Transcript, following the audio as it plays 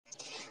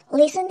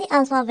Listen the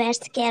alphabets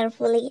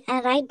carefully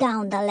and write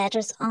down the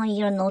letters on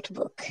your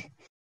notebook.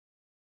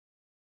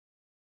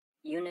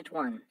 Unit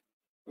 1.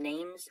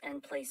 Names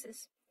and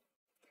Places.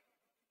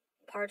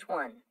 Part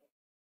 1.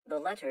 The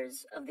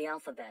letters of the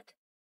alphabet.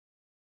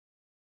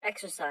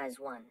 Exercise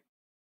 1.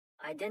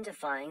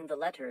 Identifying the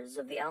letters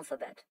of the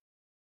alphabet.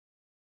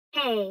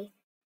 A.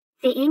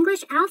 The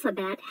English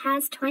alphabet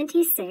has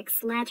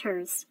 26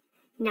 letters.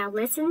 Now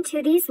listen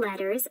to these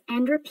letters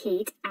and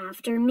repeat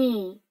after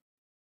me.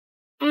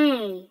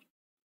 A,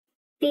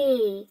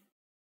 B,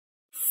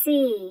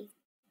 C,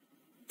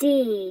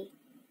 D,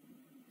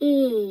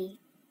 E,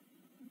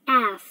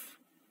 F,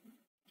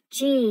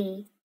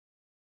 G,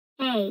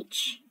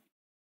 H,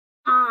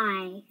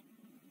 I,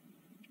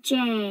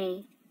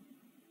 J,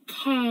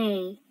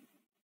 K,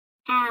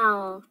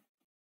 L,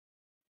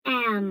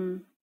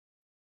 M,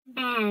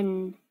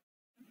 N,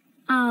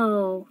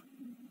 O,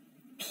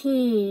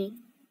 P,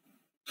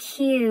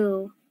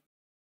 Q,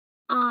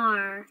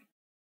 R,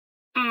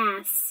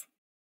 S,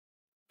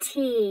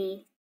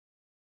 T,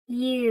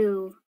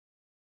 U,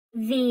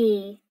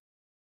 V,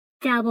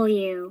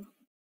 W,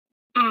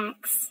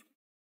 X,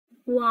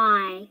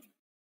 Y,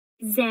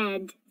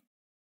 Z.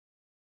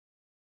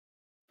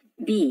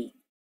 B.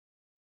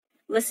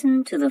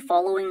 Listen to the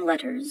following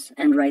letters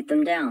and write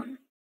them down.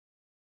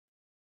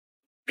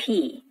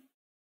 P,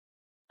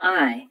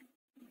 I,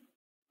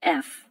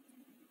 F,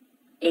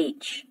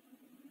 H,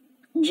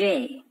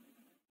 J,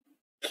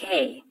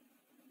 K,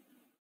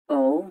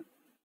 O,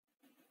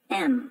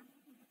 M,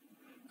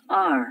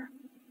 R,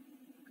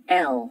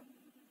 L,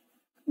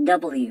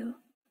 W,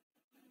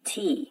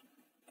 T,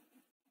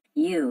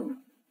 U,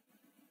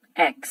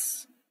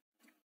 X,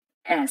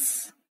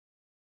 S,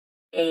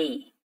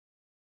 A,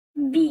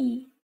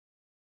 B,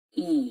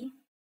 E.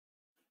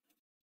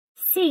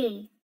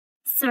 C.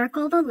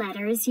 Circle the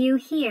letters you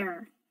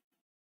hear.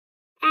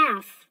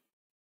 F,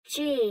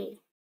 G,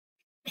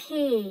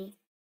 P,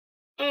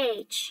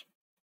 H,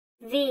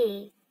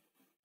 V,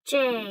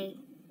 J,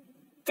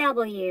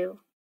 W,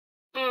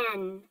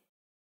 N,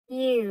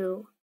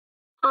 U,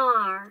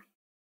 R,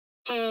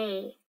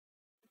 A,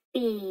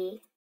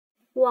 B,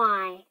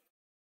 Y.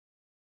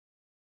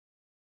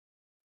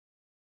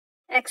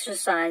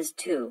 Exercise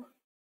 2.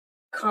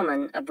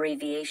 Common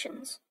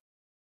abbreviations.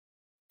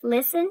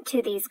 Listen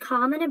to these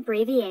common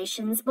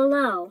abbreviations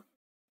below.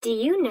 Do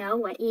you know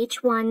what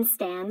each one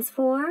stands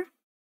for?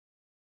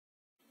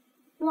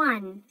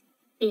 1.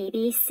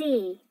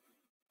 BBC.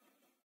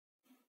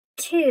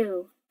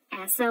 2.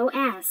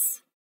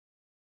 SOS.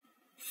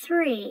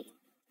 3.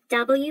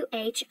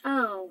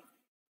 WHO.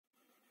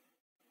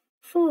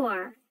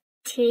 4.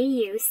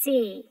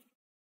 TUC.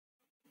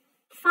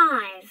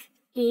 5.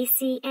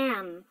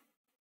 ECM.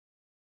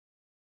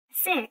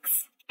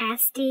 6.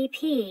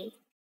 SDP.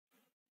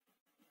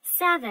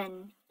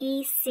 7.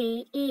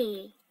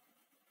 ECE.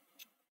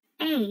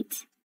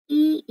 8.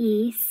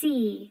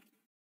 EEC.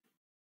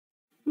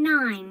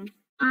 9.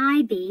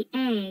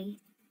 IBA.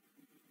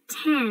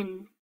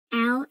 10.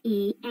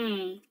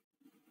 LEA.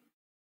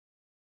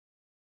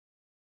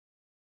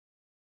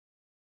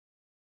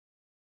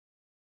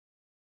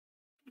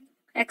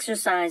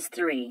 Exercise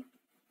 3.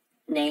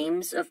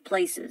 Names of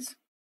places.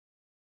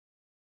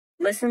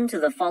 Listen to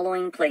the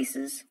following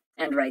places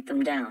and write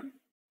them down.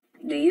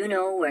 Do you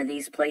know where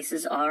these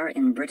places are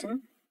in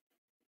Britain?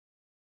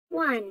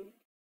 1.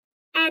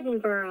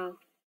 Edinburgh.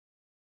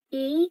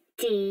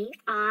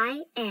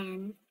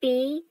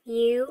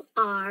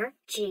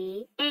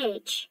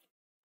 EDINBURGH.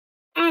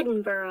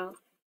 Edinburgh.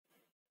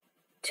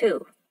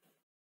 2.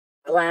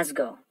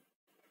 Glasgow.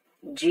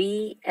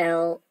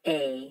 GLASGOW.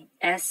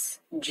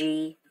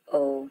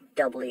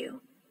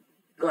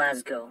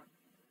 Glasgow.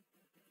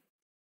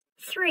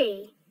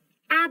 3.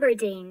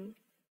 Aberdeen.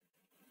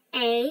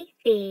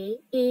 ABERDEEN.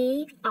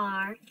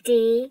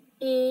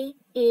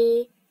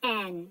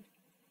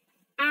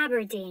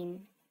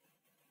 Aberdeen.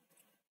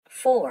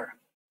 4.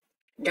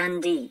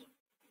 Dundee.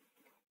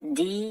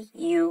 DUNDEE.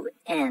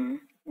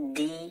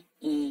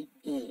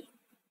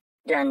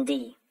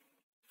 Dundee.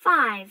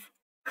 5.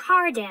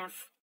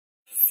 Cardiff.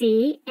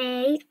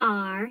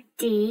 CARDIFF.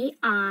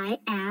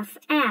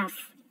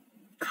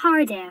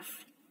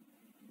 Cardiff.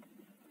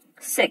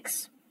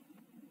 6.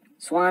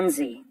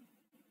 Swansea.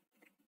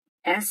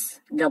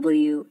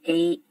 SWANSEA.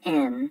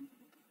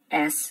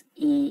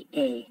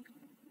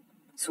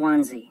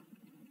 Swansea.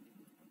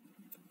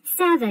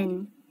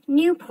 7.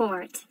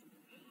 Newport.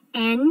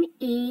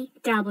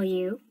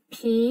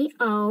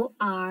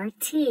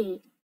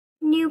 NEWPORT.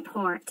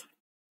 Newport.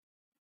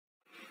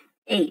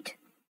 8.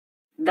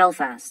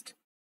 Belfast.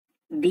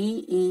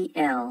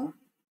 BELFAST.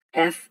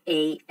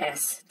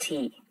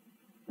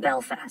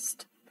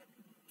 Belfast.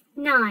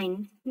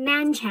 9.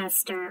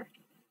 Manchester.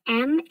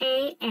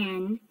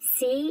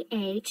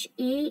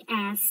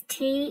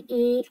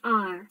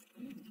 MANCHESTER.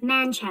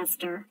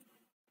 Manchester.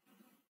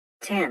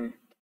 10.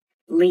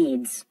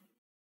 Leeds.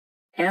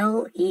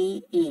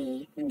 LEEDS.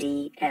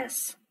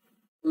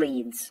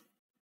 Leeds.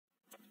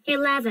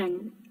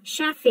 11.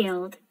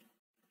 Sheffield.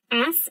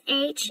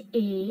 Sheffield.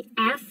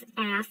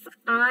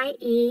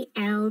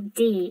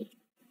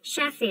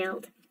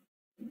 Sheffield.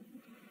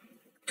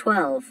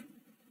 12.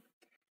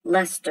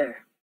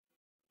 Leicester.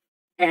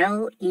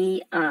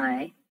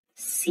 Leicester.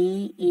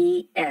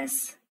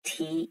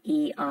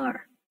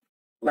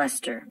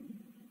 Leicester.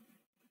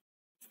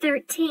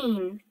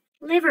 13.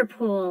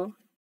 Liverpool.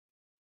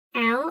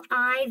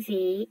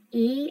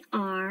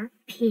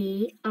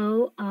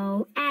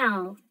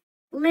 Liverpool.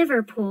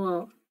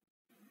 Liverpool.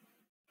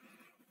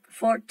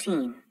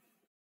 14.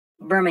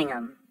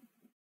 Birmingham.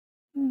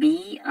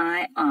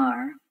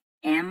 Birmingham.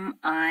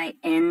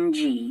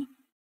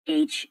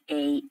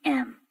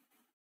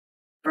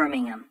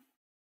 Birmingham.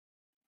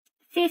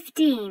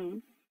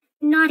 15.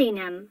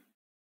 Nottingham.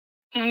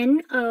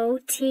 Nottingham.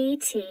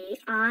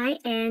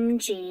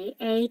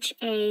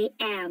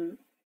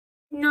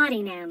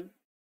 Nottingham.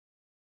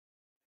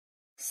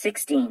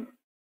 16.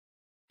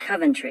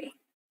 Coventry.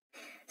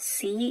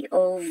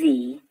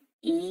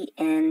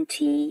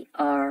 Coventry.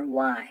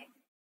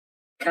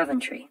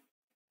 Coventry.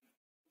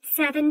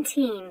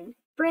 17.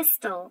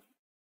 Bristol.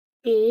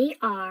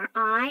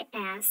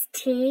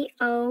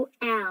 Bristol.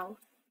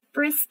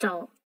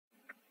 Bristol.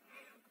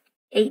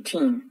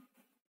 18.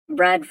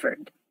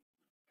 Bradford.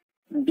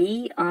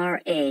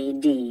 Bradford.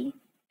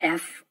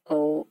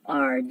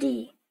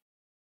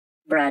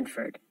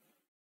 Bradford.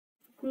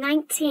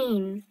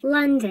 19.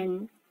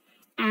 London.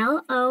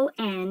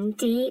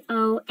 London.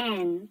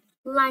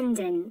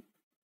 London.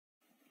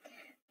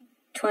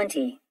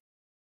 20.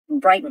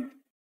 Brighton.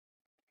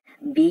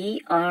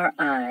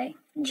 Brighton.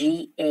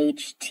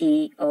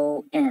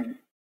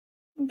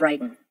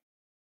 Brighton.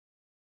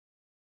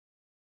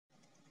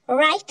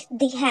 Write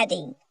the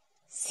heading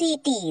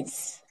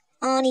cities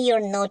on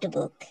your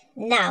notebook.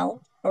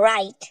 Now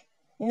write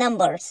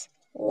numbers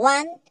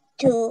 1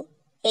 to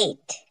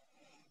 8.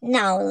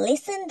 Now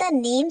listen the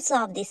names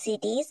of the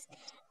cities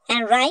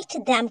and write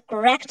them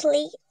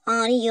correctly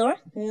on your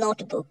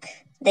notebook.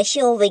 The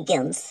show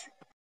begins.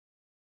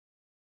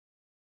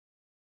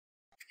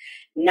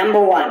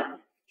 Number 1,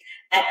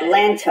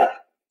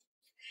 Atlanta.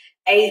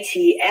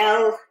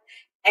 Atlanta.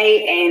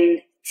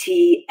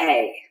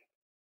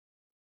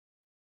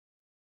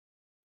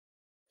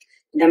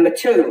 Number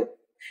 2,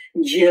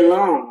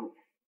 Geelong.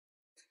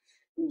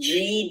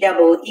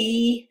 Geelong.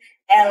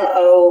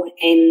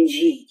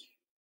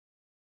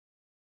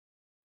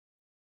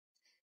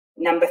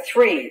 Number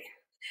 3,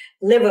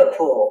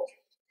 Liverpool.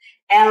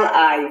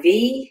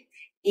 Liverpool.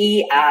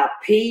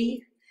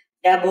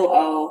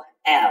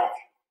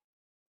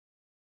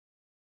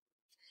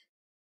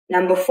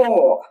 Number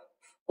 4,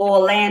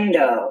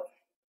 Orlando.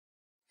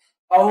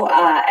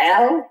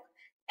 Orlando.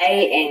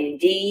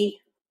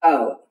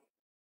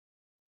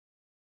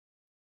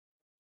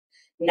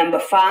 Number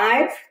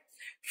 5,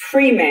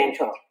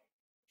 Fremantle.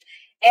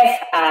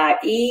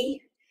 Fremantle.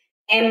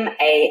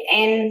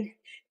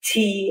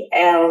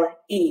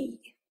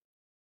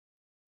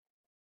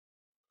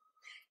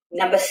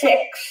 Number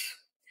 6,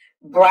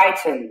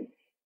 Brighton.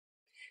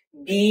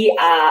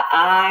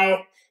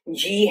 Brighton.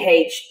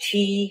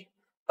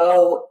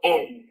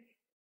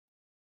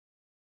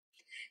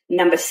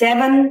 Number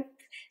 7,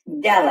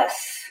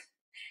 Dallas.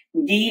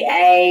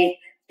 Dallas.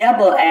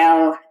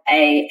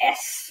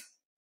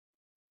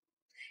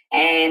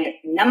 And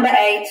number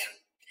 8,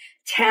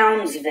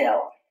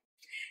 Townsville.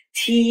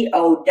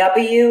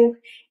 Townsville.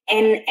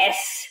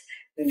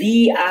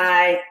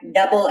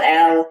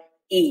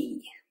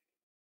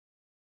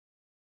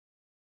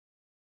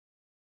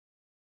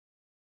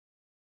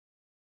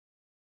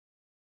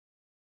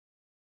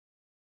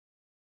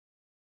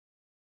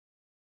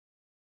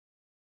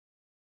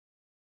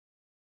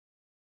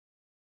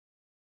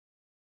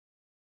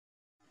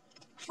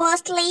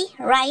 Firstly,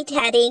 write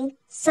heading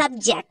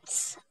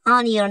subjects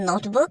on your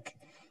notebook.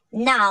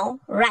 Now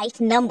write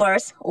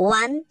numbers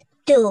 1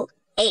 to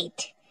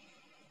 8.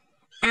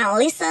 And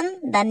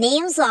listen the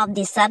names of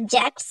the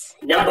subjects.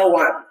 Number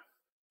 1,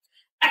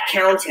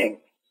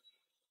 accounting.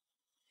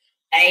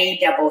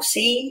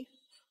 ACCOUNTING.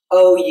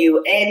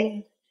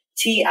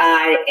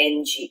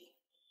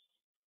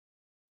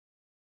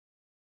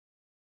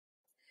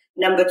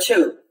 Number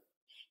 2,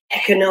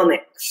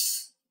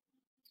 economics.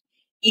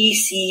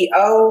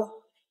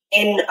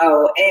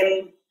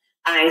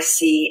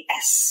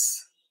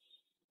 ECONOMICS.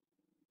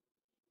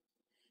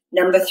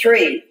 Number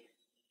 3,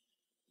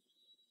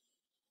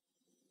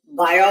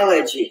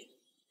 biology.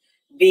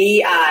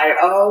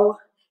 BIOLOGY.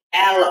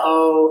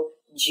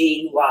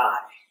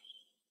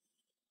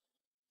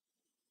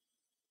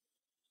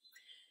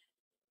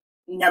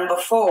 Number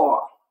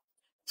 4,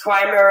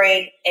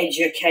 primary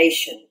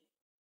education.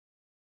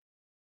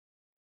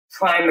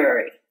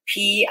 Primary.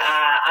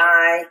 PRIMARY.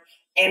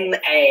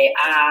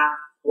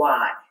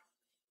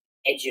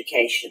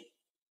 Education.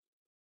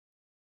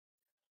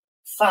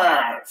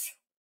 5,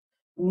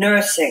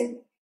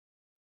 nursing.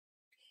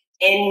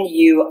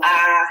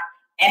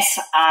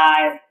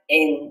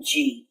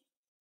 NURSING.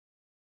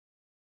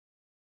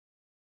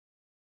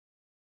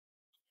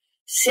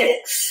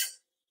 6,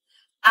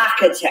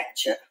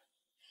 architecture.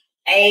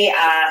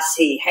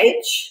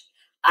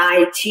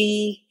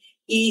 ITECTURE.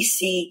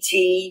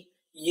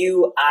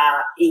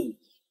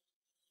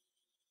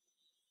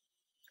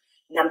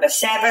 Number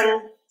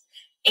 7,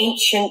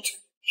 ancient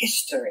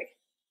history.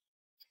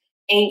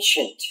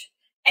 Ancient,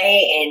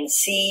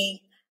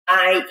 ANCIENT,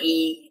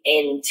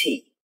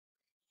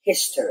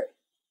 history.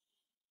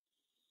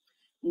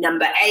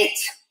 Number 8,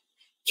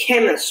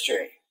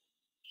 chemistry.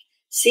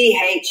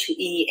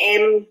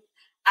 CHEMISTRY.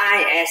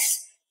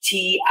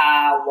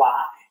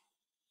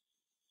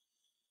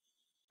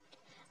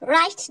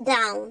 Write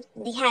down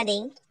the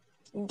heading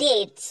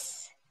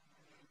Dates.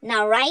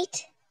 Now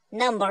write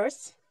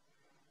numbers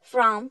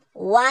from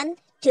 1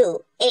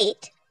 to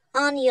 8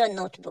 on your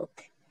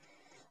notebook.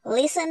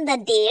 Listen the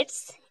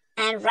dates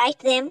and write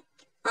them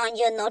on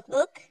your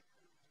notebook.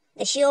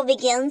 The show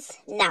begins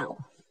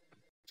now.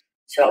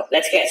 So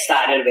let's get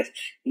started with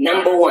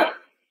number 1.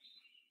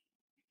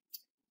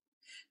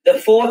 The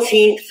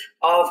 14th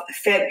of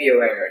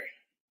February.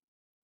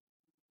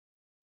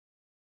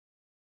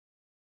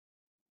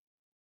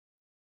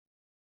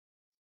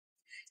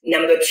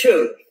 Number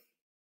 2,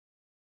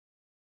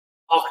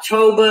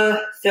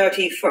 October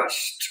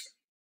 31st.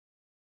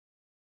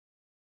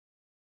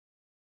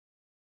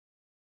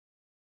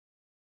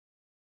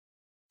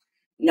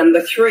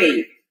 Number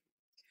 3,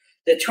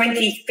 the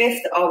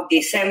 25th of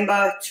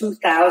December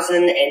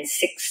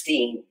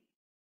 2016.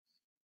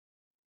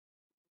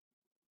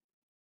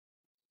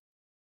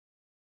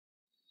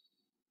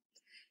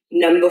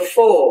 Number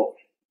 4,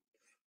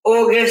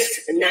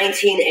 August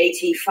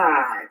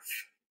 1985.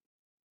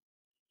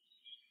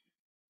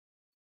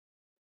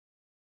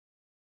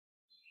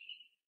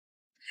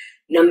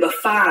 Number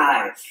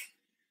 5,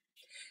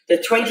 the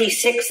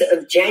 26th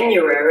of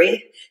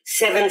January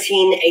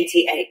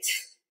 1788.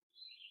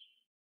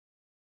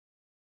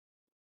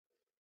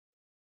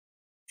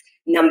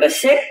 Number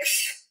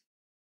 6,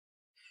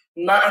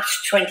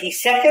 March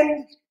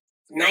 22nd,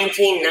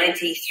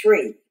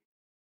 1993.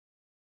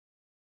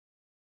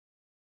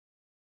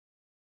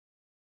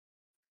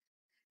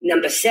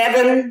 Number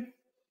 7,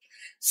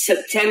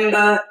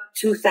 September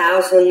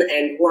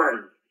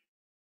 2001.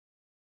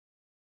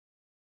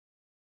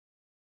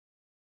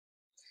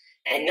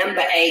 And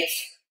number 8,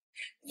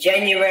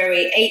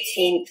 January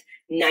 18th,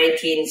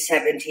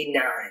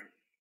 1979.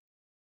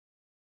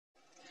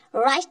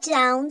 Write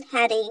down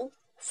heading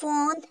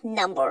phone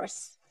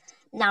numbers.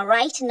 Now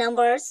write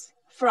numbers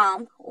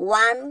from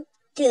 1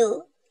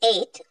 to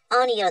 8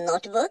 on your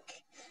notebook.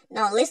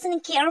 Now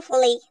listen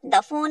carefully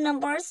the phone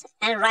numbers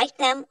and write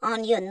them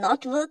on your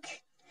notebook.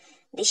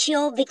 The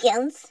show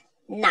begins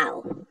now.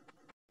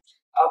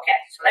 Okay,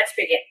 so let's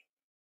begin.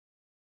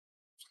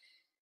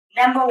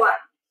 Number 1.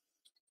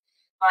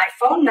 My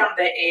phone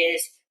number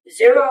is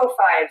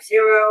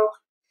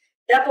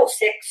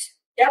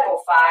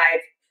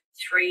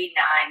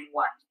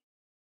 050-6655-391.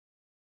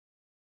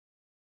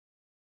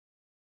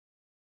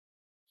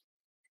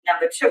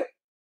 Number 2.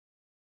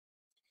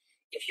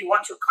 If you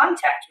want to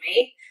contact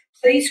me,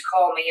 please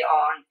call me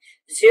on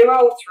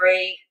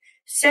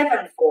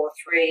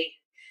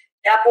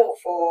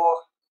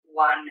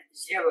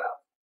 03743-4410.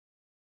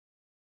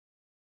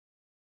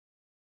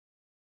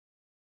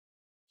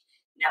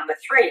 Number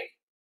 3.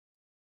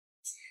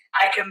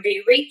 I can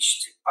be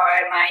reached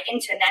by my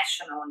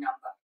international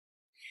number,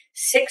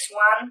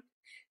 314-8964.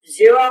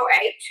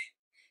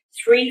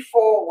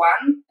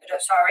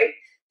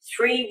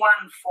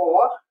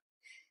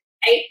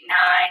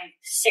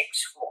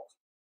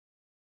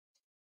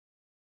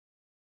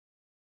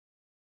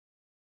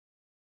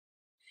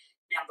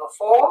 Number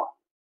 4,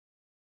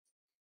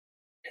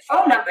 the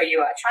phone number you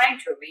are trying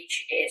to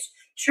reach is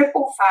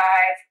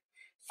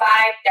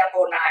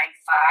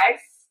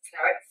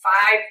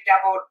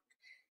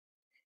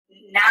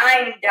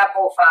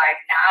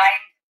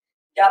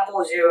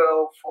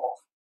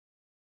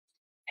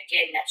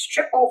Again, that's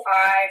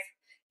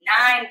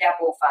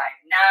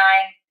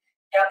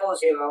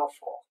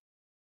 555-955-9004.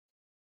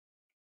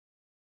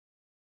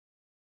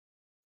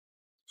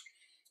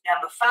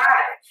 Number 5,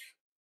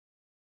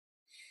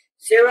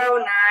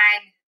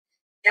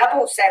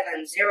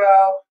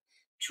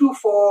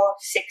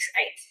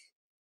 09-770-2468.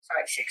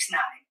 Sorry,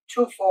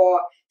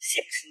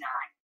 2469.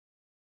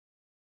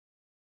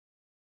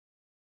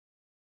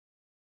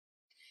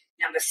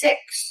 Number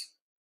 6,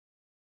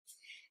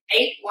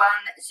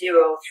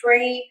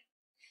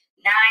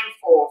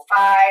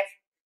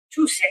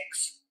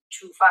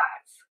 8103-945-2625.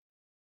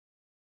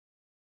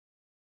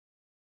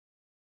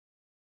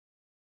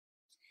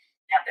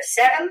 Number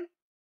 7,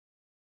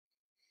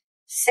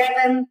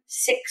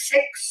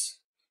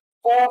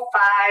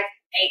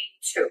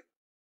 766-4582.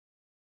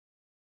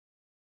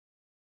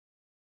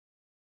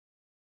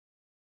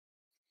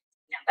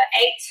 Number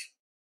 8,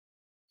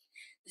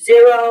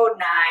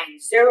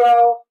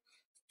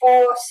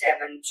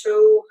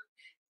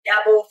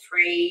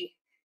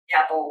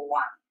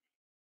 090-472-3311.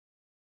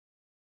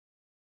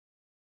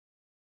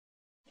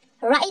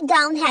 Write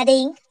down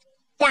heading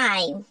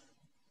time.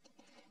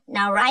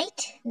 Now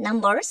write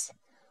numbers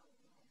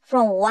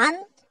from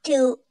 1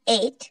 to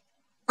 8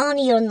 on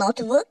your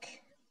notebook.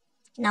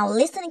 Now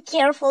listen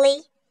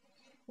carefully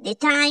the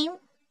time,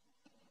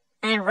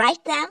 and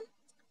write them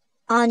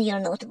on your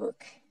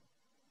notebook.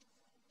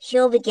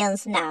 Show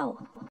begins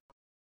now.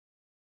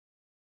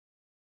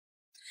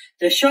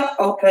 The shop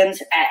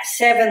opens at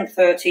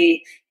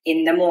 7:30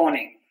 in the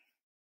morning.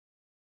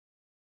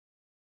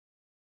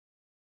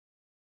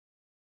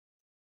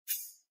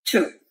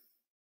 2.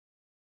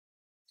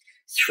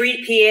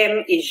 3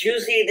 p.m. is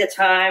usually the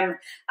time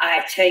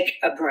I take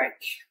a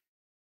break.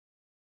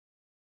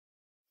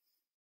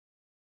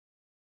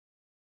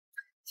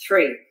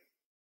 3.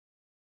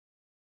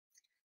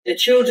 The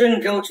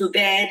children go to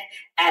bed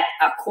at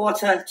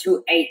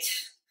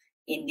 7:45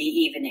 in the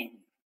evening.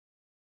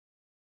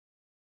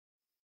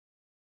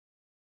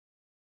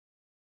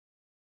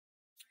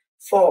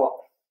 4.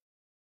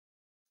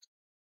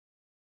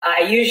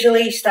 I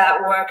usually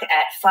start work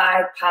at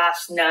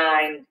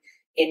 9:05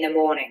 in the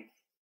morning.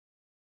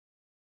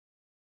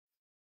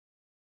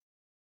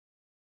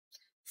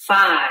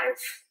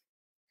 5.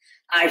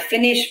 I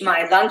finish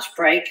my lunch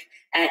break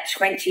at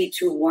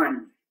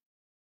 1:20.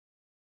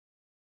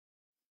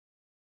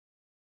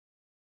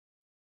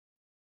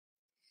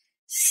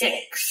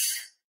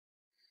 6.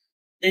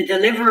 The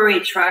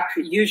delivery truck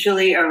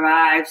usually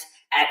arrives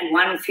at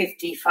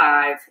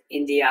 1:55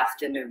 in the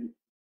afternoon.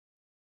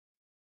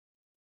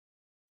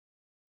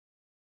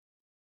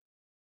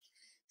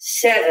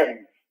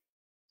 7.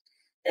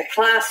 The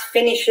class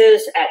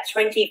finishes at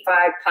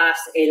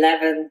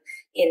 11:25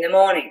 in the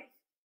morning.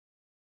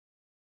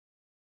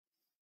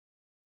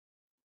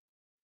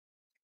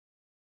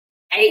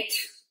 8.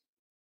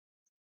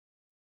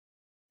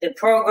 The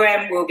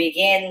program will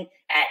begin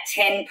at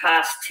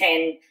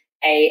 10:10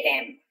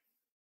 a.m.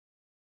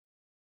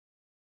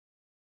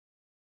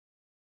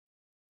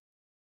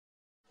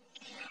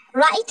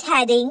 Write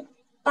heading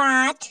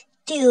Part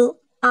 2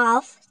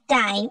 of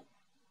time.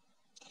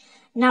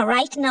 Now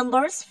write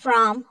numbers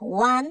from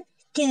 1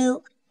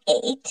 to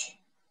 8.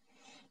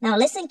 Now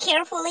listen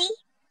carefully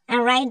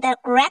and write the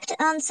correct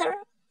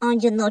answer on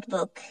your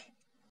notebook.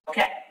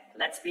 Okay,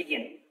 let's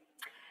begin.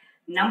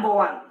 Number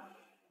 1.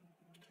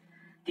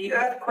 The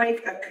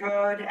earthquake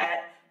occurred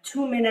at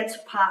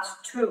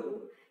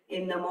 2:02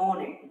 in the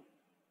morning.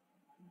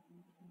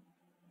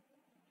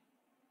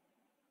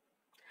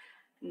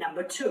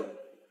 Number 2.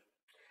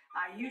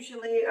 I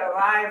usually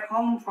arrive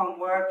home from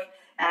work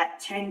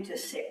at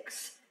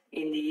 5:50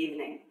 in the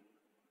evening.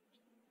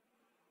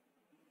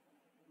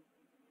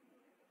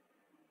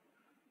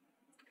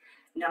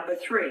 Number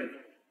 3.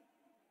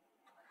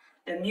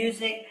 The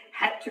music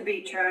had to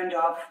be turned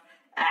off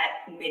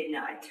at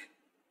midnight.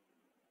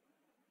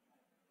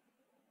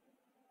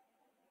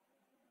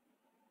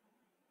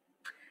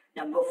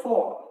 Number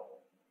 4.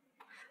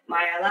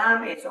 My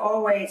alarm is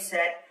always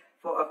set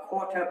for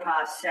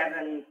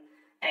 7:15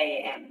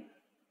 a.m.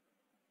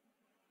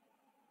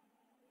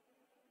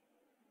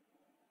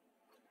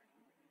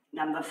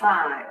 Number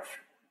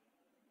 5.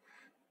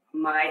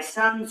 My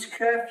son's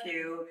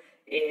curfew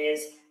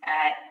is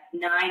at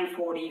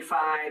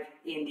 9:45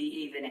 in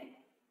the evening.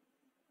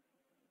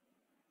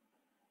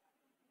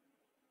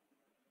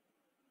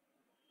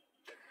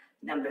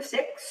 Number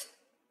 6.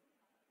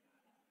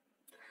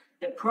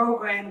 The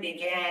program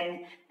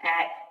began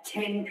at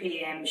 10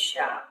 p.m.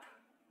 sharp.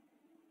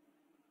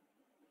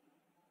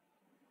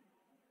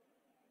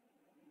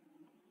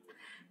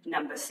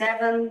 Number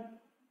 7.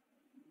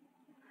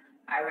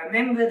 I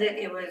remember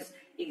that it was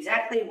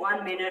exactly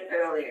 1 minute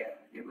earlier.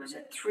 It was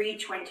at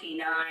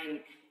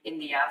 3:29 in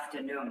the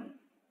afternoon.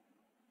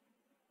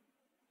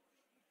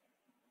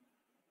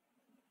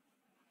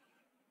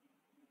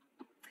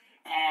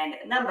 And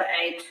number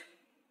 8.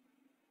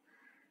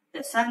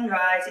 The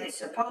sunrise is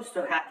supposed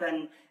to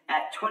happen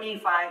at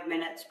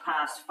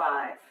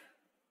 5:25.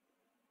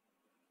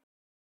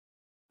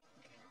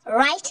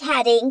 Write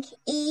heading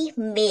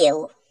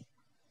email.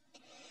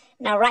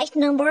 Now write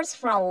numbers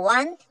from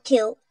 1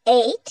 to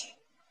 8.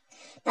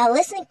 Now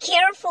listen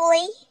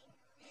carefully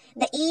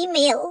the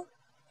email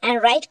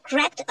and write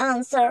correct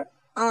answer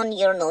on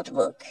your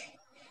notebook.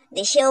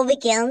 The show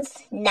begins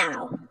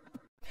now.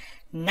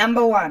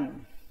 Number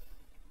 1.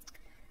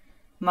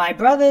 My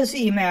brother's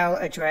email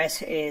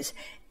address is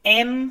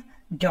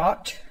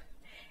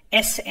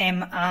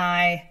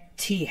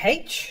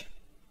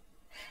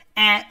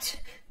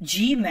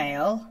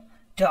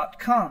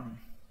m.smith@gmail.com.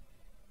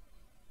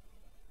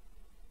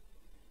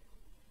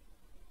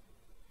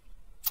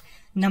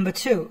 Number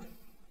 2.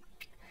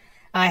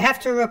 I have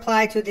to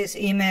reply to this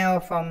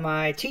email from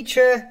my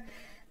teacher.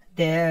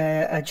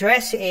 The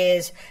address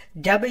is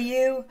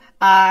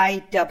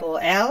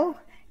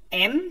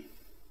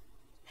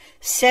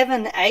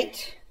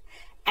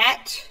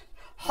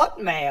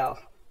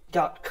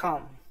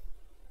willm78@hotmail.com.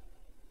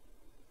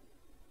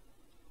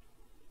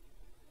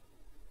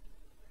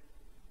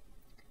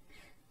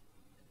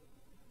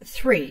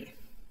 3.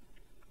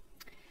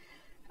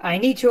 I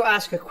need to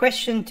ask a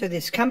question to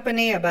this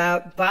company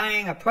about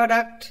buying a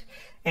product,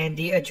 and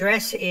the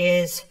address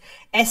is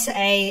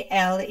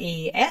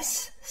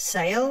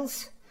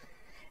sales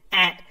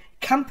at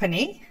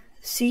company,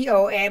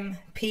 company,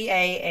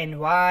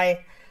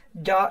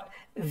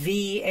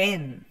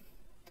 VN.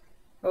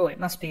 Oh, it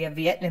must be a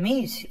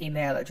Vietnamese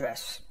email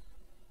address.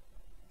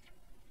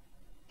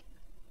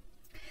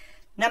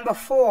 Number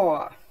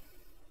 4.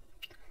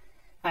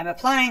 I'm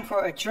applying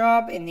for a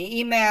job, and the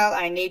email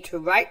I need to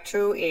write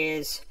to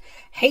is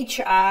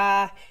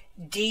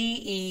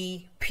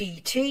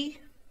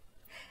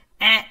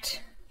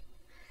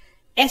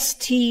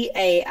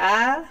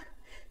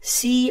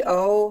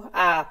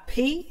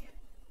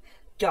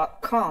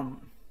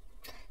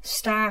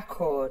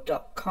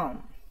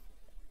starcorp.com.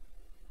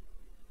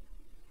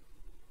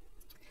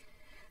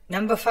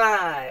 Number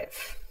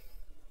 5.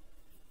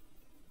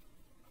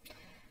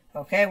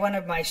 Okay, one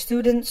of my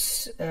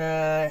students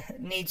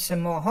needs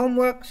some more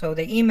homework, so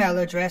the email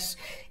address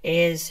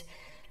is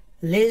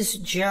Liz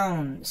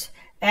Jones,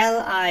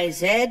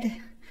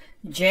 LIZJONES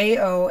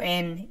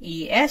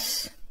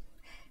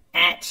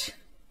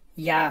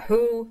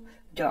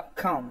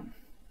 @yahoo.com.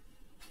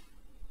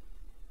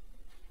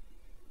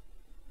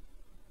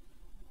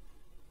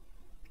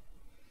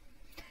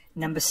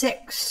 Number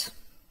 6.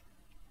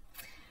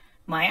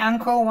 My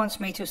uncle wants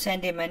me to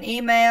send him an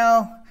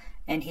email,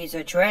 and his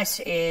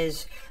address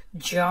is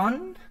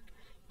John,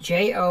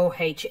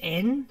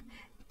 JOHN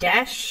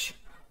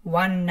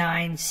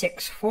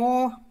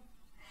 -1964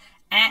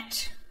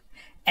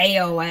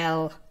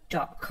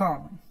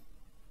 @AOL.com.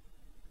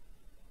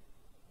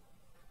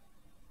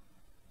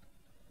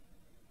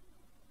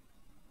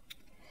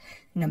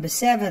 Number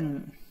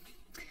 7.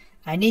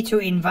 I need to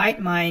invite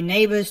my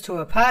neighbors to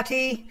a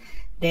party.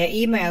 Their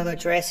email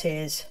address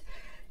is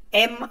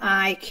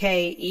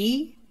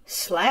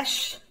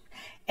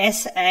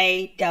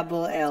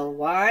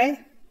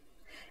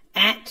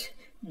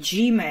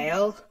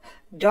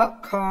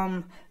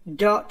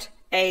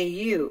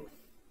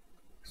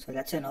So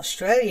that's an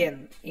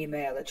Australian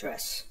email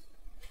address.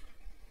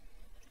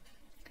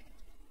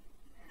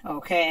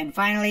 Okay, and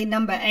finally,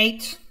 number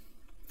 8.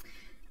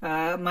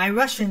 My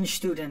Russian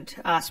student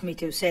asked me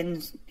to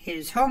send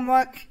his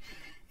homework,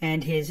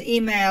 and his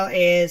email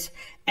is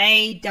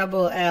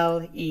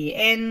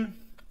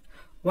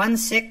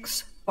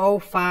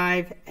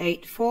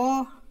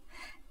ALLEN160584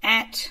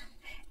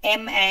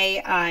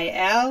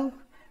 @mail.ru.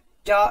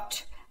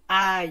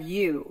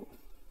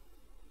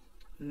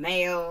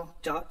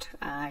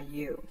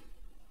 mail.ru.